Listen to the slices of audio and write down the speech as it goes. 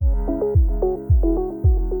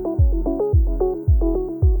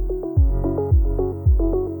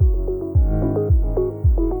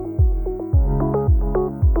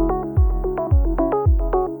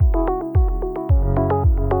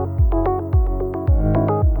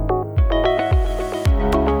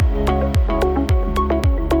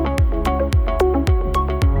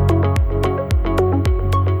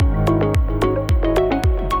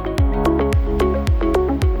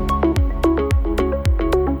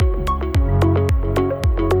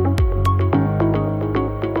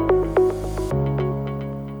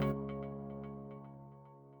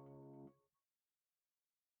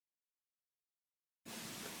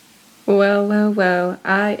Well,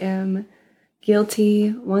 I am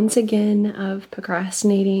guilty once again of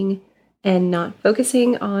procrastinating and not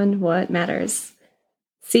focusing on what matters.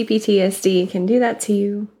 CPTSD can do that to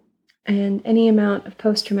you, and any amount of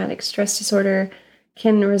post-traumatic stress disorder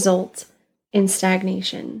can result in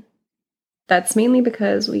stagnation. That's mainly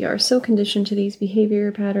because we are so conditioned to these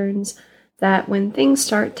behavior patterns that when things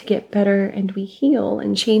start to get better and we heal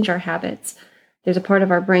and change our habits, there's a part of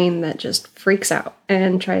our brain that just freaks out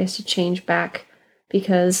and tries to change back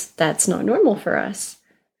because that's not normal for us.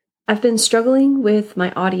 I've been struggling with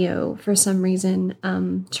my audio for some reason,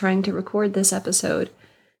 trying to record this episode,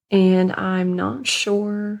 and I'm not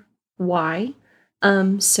sure why.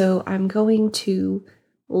 So I'm going to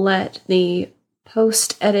let the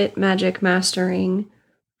post-edit magic mastering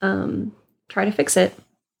try to fix it.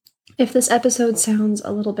 If this episode sounds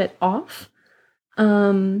a little bit off,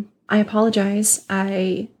 I apologize.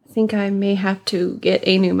 I think I may have to get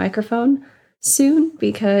a new microphone soon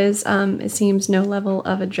because it seems no level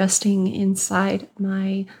of adjusting inside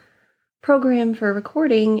my program for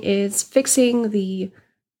recording is fixing the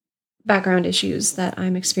background issues that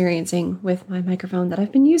I'm experiencing with my microphone that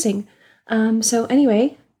I've been using. So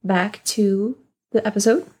anyway, back to the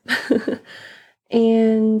episode.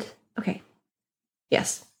 And okay.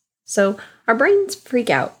 Yes. So our brains freak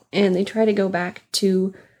out and they try to go back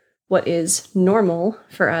to what is normal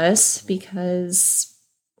for us because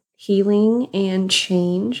healing and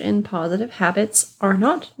change and positive habits are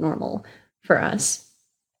not normal for us.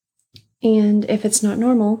 And if it's not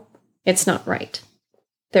normal, it's not right.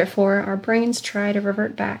 Therefore, our brains try to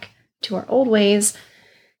revert back to our old ways,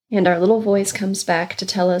 and our little voice comes back to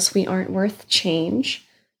tell us we aren't worth change,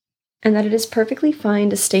 and that it is perfectly fine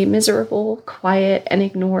to stay miserable, quiet, and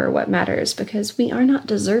ignore what matters because we are not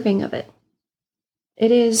deserving of it.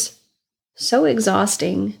 It is so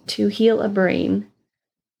exhausting to heal a brain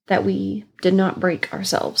that we did not break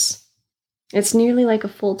ourselves. It's nearly like a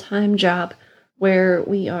full-time job where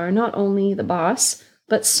we are not only the boss,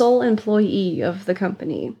 but sole employee of the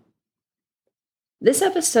company. This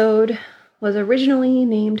episode was originally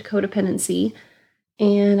named Codependency,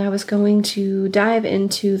 and I was going to dive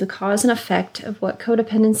into the cause and effect of what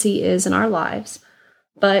codependency is in our lives.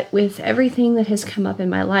 But with everything that has come up in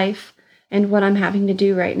my life and what I'm having to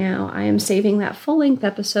do right now, I am saving that full-length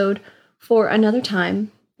episode for another time,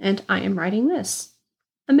 and I am writing this.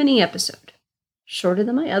 A mini episode. Shorter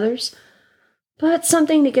than my others, but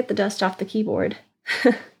something to get the dust off the keyboard.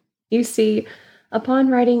 You see, upon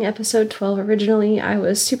writing episode 12 originally, I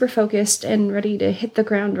was super focused and ready to hit the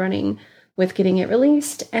ground running with getting it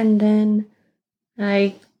released, and then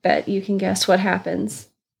I bet you can guess what happens.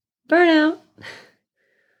 Burnout!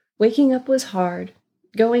 Waking up was hard.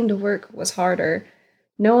 Going to work was harder.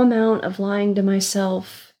 No amount of lying to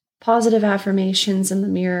myself, positive affirmations in the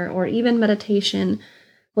mirror, or even meditation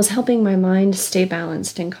was helping my mind stay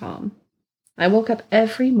balanced and calm. I woke up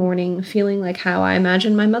every morning feeling like how I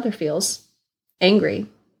imagine my mother feels. Angry.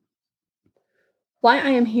 Why I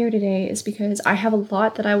am here today is because I have a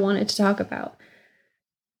lot that I wanted to talk about.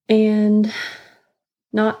 And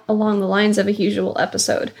not along the lines of a usual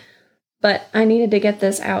episode. But I needed to get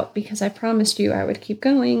this out because I promised you I would keep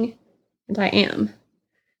going, and I am.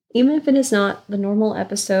 Even if it is not the normal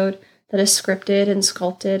episode that is scripted and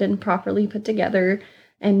sculpted and properly put together,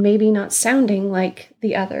 and maybe not sounding like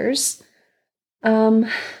the others,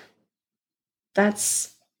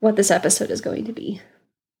 that's what this episode is going to be.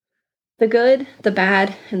 The good, the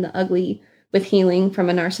bad, and the ugly with healing from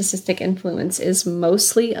a narcissistic influence is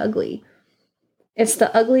mostly ugly. It's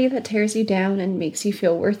the ugly that tears you down and makes you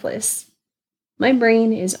feel worthless. My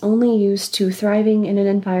brain is only used to thriving in an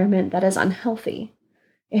environment that is unhealthy.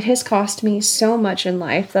 It has cost me so much in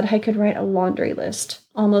life that I could write a laundry list,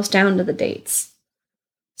 almost down to the dates.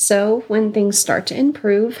 So when things start to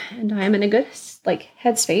improve and I am in a good,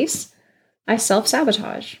 headspace, I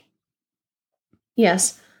self-sabotage.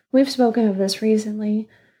 Yes, we've spoken of this recently,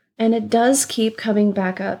 and it does keep coming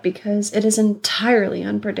back up because it is entirely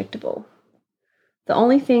unpredictable. The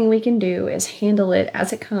only thing we can do is handle it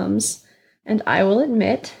as it comes, and I will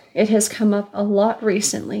admit it has come up a lot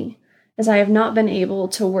recently, as I have not been able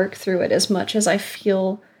to work through it as much as I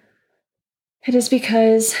feel. It is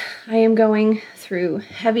because I am going through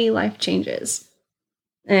heavy life changes,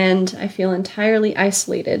 and I feel entirely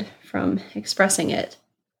isolated from expressing it.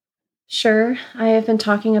 Sure, I have been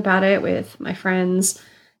talking about it with my friends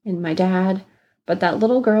and my dad, but that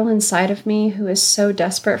little girl inside of me who is so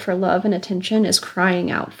desperate for love and attention is crying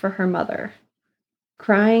out for her mother.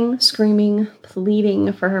 Crying, screaming,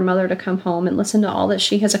 pleading for her mother to come home and listen to all that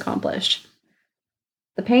she has accomplished.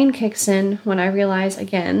 The pain kicks in when I realize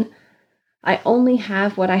again I only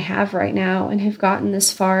have what I have right now and have gotten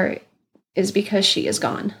this far is because she is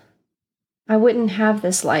gone. I wouldn't have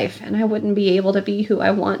this life, and I wouldn't be able to be who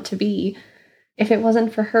I want to be if it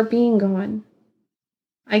wasn't for her being gone.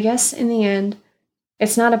 I guess in the end,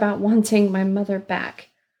 it's not about wanting my mother back,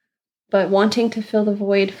 but wanting to fill the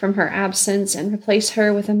void from her absence and replace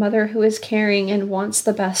her with a mother who is caring and wants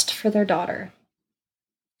the best for their daughter.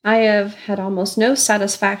 I have had almost no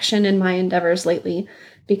satisfaction in my endeavors lately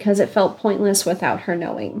because it felt pointless without her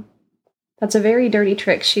knowing. That's a very dirty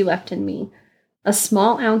trick she left in me, a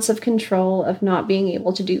small ounce of control of not being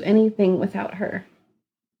able to do anything without her.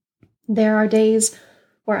 There are days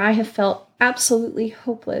where I have felt absolutely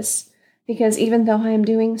hopeless because even though I am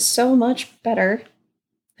doing so much better,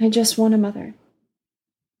 I just want a mother.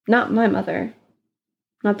 Not my mother.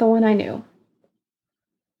 Not the one I knew.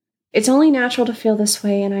 It's only natural to feel this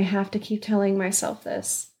way, and I have to keep telling myself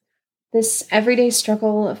this. This everyday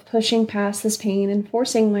struggle of pushing past this pain and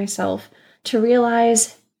forcing myself to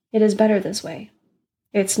realize it is better this way.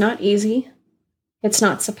 It's not easy. It's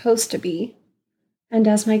not supposed to be. And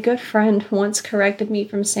as my good friend once corrected me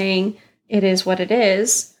from saying, it is what it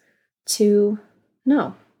is, to,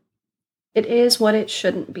 no, it is what it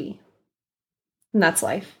shouldn't be. And that's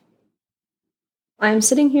life. I am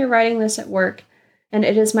sitting here writing this at work, and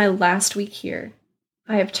it is my last week here.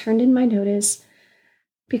 I have turned in my notice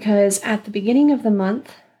because at the beginning of the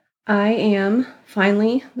month, I am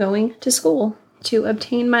finally going to school to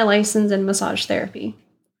obtain my license in massage therapy.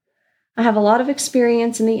 I have a lot of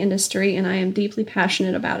experience in the industry, and I am deeply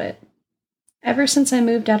passionate about it. Ever since I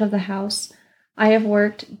moved out of the house, I have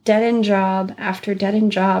worked dead-end job after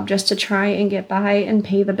dead-end job just to try and get by and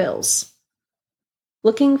pay the bills.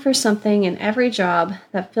 Looking for something in every job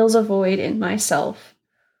that fills a void in myself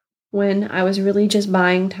when I was really just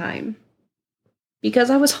buying time. Because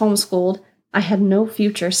I was homeschooled, I had no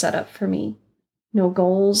future set up for me, no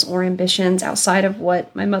goals or ambitions outside of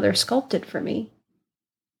what my mother sculpted for me.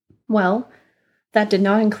 Well, that did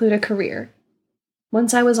not include a career.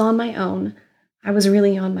 Once I was on my own, I was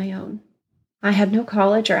really on my own. I had no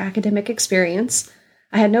college or academic experience.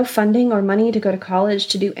 I had no funding or money to go to college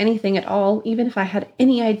to do anything at all, even if I had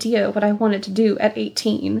any idea what I wanted to do at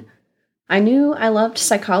 18. I knew I loved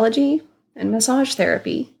psychology and massage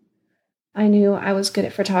therapy. I knew I was good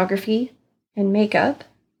at photography and makeup.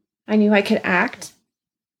 I knew I could act.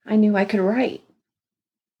 I knew I could write.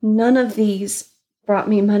 None of these brought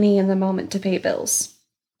me money in the moment to pay bills,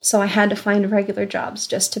 so I had to find regular jobs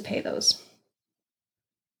just to pay those.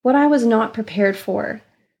 What I was not prepared for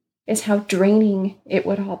is how draining it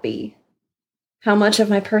would all be. How much of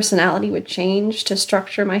my personality would change to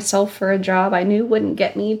structure myself for a job I knew wouldn't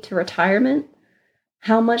get me to retirement.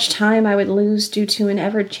 How much time I would lose due to an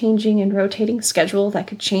ever-changing and rotating schedule that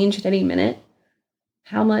could change at any minute.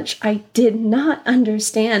 How much I did not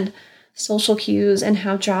understand social cues and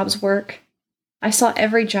how jobs work. I saw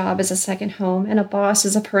every job as a second home and a boss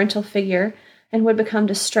as a parental figure and would become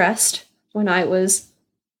distressed when I was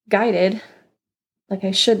guided like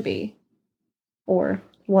I should be, or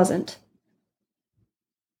wasn't.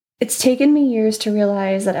 It's taken me years to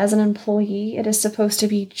realize that as an employee, it is supposed to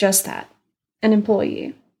be just that, an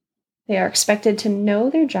employee. They are expected to know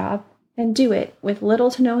their job and do it with little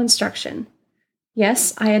to no instruction.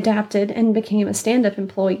 Yes, I adapted and became a stand-up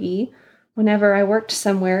employee whenever I worked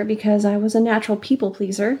somewhere because I was a natural people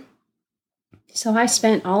pleaser. So I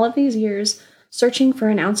spent all of these years searching for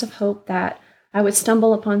an ounce of hope that I would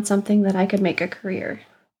stumble upon something that I could make a career.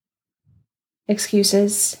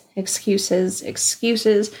 Excuses, excuses,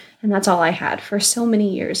 excuses, and that's all I had for so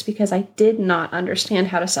many years because I did not understand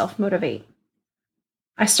how to self-motivate.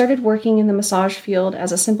 I started working in the massage field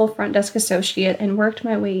as a simple front desk associate and worked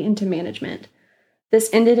my way into management. This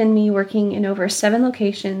ended in me working in over 7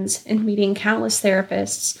 locations and meeting countless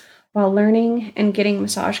therapists while learning and getting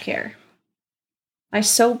massage care. I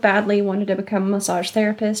so badly wanted to become a massage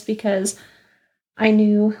therapist because I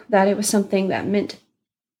knew that it was something that meant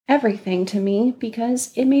everything to me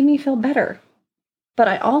because it made me feel better. But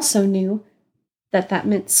I also knew that that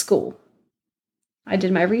meant school. I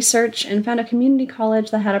did my research and found a community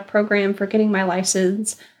college that had a program for getting my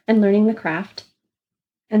license and learning the craft.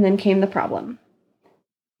 And then came the problem.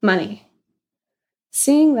 Money.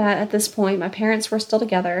 Seeing that at this point my parents were still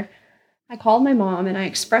together, I called my mom and I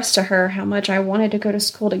expressed to her how much I wanted to go to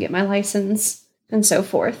school to get my license and so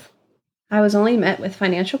forth. I was only met with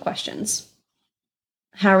financial questions.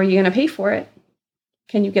 How are you going to pay for it?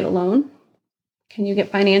 Can you get a loan? Can you get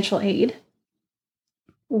financial aid?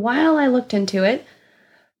 While I looked into it,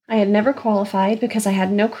 I had never qualified because I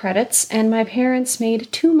had no credits and my parents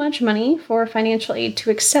made too much money for financial aid to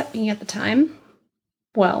accept me at the time.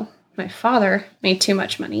 Well, my father made too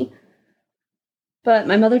much money. But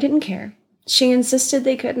my mother didn't care. She insisted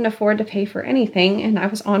they couldn't afford to pay for anything, and I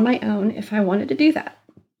was on my own if I wanted to do that.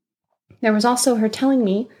 There was also her telling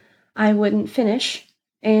me I wouldn't finish,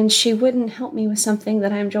 and she wouldn't help me with something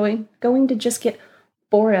that I'm going to just get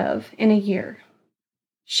bored of in a year.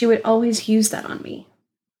 She would always use that on me.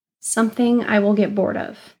 Something I will get bored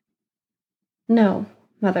of. No,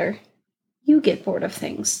 Mother, you get bored of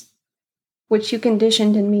things, which you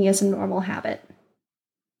conditioned in me as a normal habit.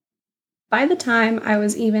 By the time I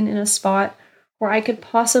was even in a spot where I could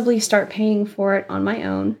possibly start paying for it on my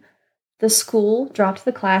own, the school dropped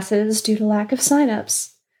the classes due to lack of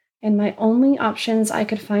signups, and my only options I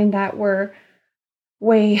could find that were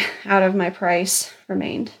way out of my price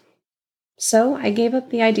remained. So I gave up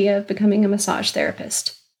the idea of becoming a massage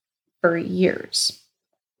therapist for years.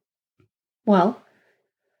 Well,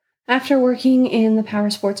 after working in the power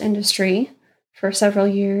sports industry for several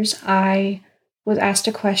years, I was asked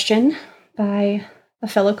a question by a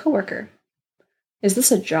fellow coworker. Is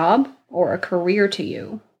this a job or a career to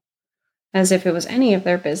you? As if it was any of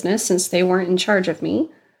their business since they weren't in charge of me.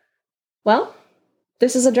 Well,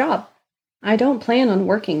 this is a job. I don't plan on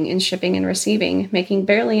working in shipping and receiving, making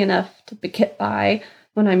barely enough to get by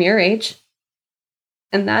when I'm your age.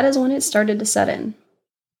 And that is when it started to set in.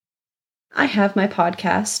 I have my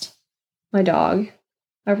podcast, my dog,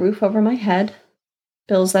 a roof over my head,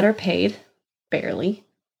 bills that are paid, barely,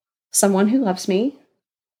 someone who loves me.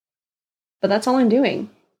 But that's all I'm doing.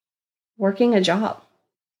 Working a job.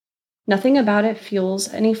 Nothing about it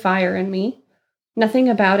fuels any fire in me. Nothing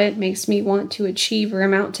about it makes me want to achieve or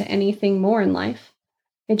amount to anything more in life.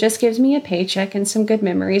 It just gives me a paycheck and some good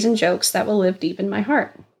memories and jokes that will live deep in my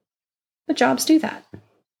heart. But jobs do that.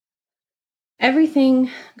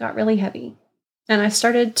 Everything got really heavy, and I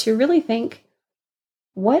started to really think,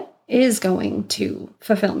 what is going to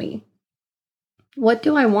fulfill me? What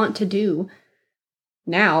do I want to do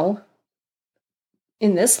now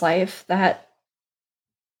in this life that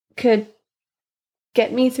could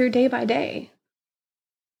get me through day by day?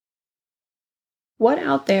 What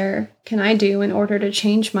out there can I do in order to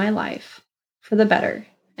change my life for the better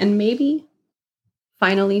and maybe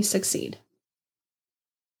finally succeed?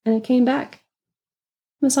 And it came back.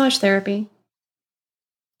 Massage therapy.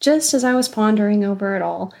 Just as I was pondering over it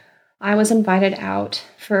all, I was invited out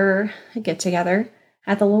for a get-together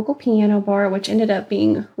at the local piano bar, which ended up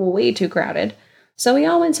being way too crowded. So we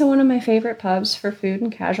all went to one of my favorite pubs for food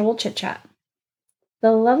and casual chit-chat.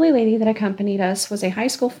 The lovely lady that accompanied us was a high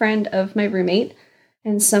school friend of my roommate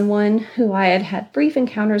and someone who I had had brief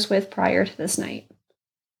encounters with prior to this night.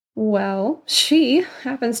 Well, she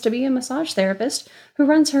happens to be a massage therapist who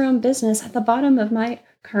runs her own business at the bottom of my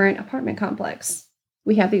current apartment complex.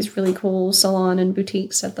 We have these really cool salon and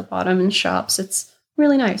boutiques at the bottom and shops. It's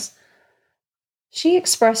really nice. She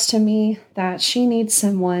expressed to me that she needs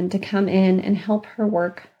someone to come in and help her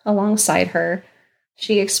work alongside her.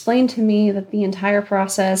 She explained to me that the entire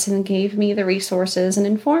process and gave me the resources and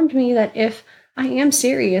informed me that if I am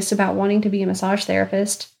serious about wanting to be a massage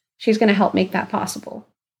therapist, she's going to help make that possible.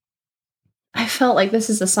 I felt like this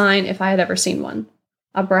is a sign if I had ever seen one.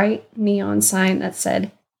 A bright neon sign that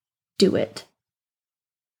said, "Do it."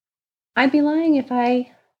 I'd be lying if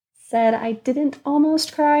I said I didn't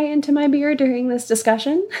almost cry into my beer during this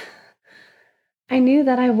discussion. I knew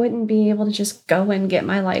that I wouldn't be able to just go and get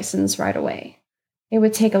my license right away. It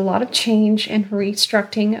would take a lot of change and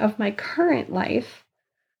restructuring of my current life.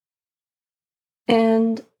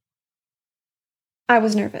 And I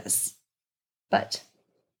was nervous. But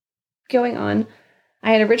going on,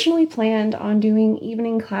 I had originally planned on doing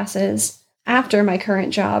evening classes after my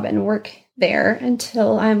current job and work there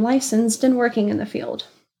until I'm licensed and working in the field.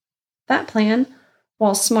 That plan,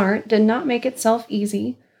 while smart, did not make itself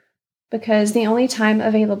easy because the only time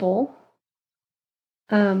available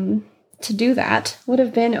to do that would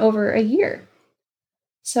have been over a year.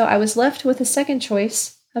 So I was left with a second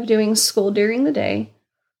choice of doing school during the day,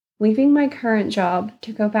 leaving my current job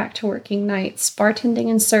to go back to working nights, bartending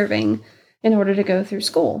and serving in order to go through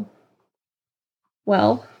school.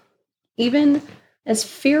 Well, even as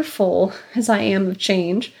fearful as I am of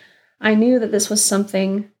change, I knew that this was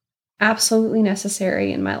something absolutely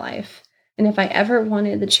necessary in my life. And if I ever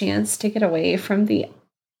wanted the chance to get away from the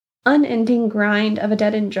unending grind of a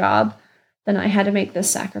dead-end job, then I had to make this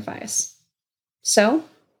sacrifice. So,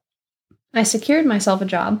 I secured myself a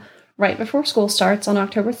job right before school starts on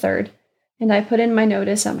October 3rd, and I put in my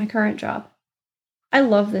notice at my current job. I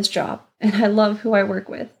love this job, and I love who I work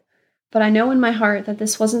with, but I know in my heart that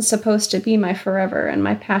this wasn't supposed to be my forever, and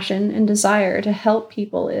my passion and desire to help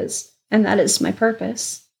people is, and that is my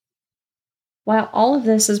purpose. While all of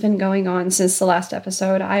this has been going on since the last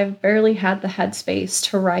episode, I have barely had the headspace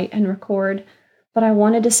to write and record, but I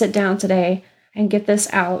wanted to sit down today and get this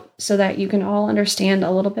out so that you can all understand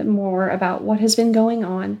a little bit more about what has been going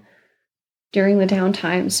on during the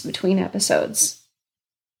downtimes between episodes.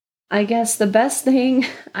 I guess the best thing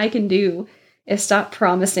I can do is stop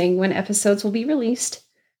promising when episodes will be released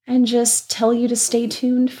and just tell you to stay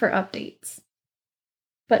tuned for updates.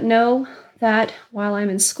 But know that while I'm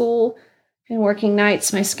in school and working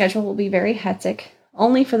nights, my schedule will be very hectic,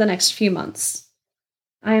 only for the next few months.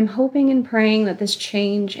 I am hoping and praying that this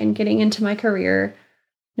change and getting into my career,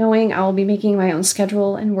 knowing I will be making my own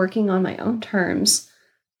schedule and working on my own terms,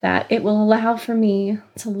 that it will allow for me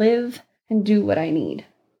to live and do what I need,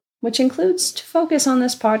 which includes to focus on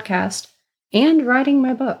this podcast and writing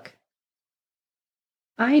my book.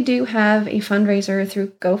 I do have a fundraiser through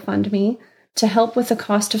GoFundMe to help with the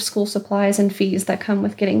cost of school supplies and fees that come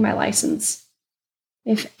with getting my license.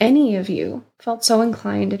 If any of you felt so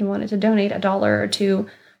inclined and wanted to donate $1 or $2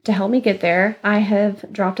 to help me get there, I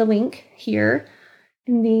have dropped a link here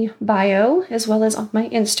in the bio as well as on my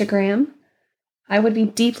Instagram. I would be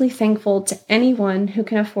deeply thankful to anyone who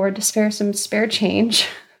can afford to spare some spare change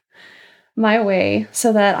my way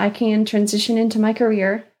so that I can transition into my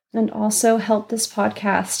career and also help this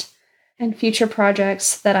podcast and future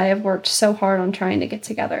projects that I have worked so hard on trying to get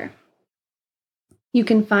together. You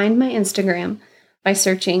can find my Instagram by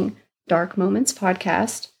searching Dark Moments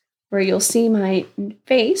Podcast, where you'll see my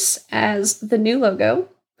face as the new logo.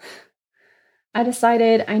 I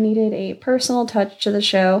decided I needed a personal touch to the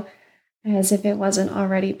show, as if it wasn't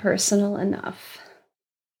already personal enough.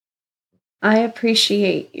 I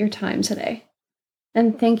appreciate your time today,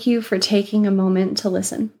 and thank you for taking a moment to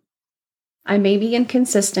listen. I may be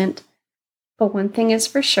inconsistent, but one thing is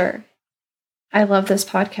for sure. I love this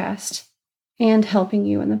podcast and helping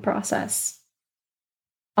you in the process.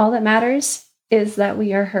 All that matters is that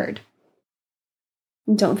we are heard.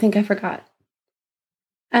 Don't think I forgot.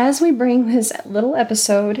 As we bring this little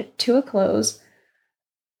episode to a close,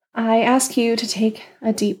 I ask you to take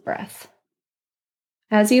a deep breath.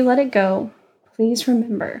 As you let it go, please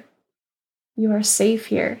remember you are safe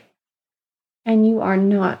here and you are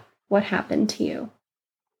not what happened to you.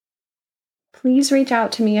 Please reach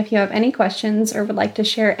out to me if you have any questions or would like to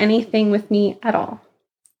share anything with me at all.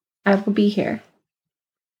 I will be here.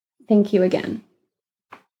 Thank you again.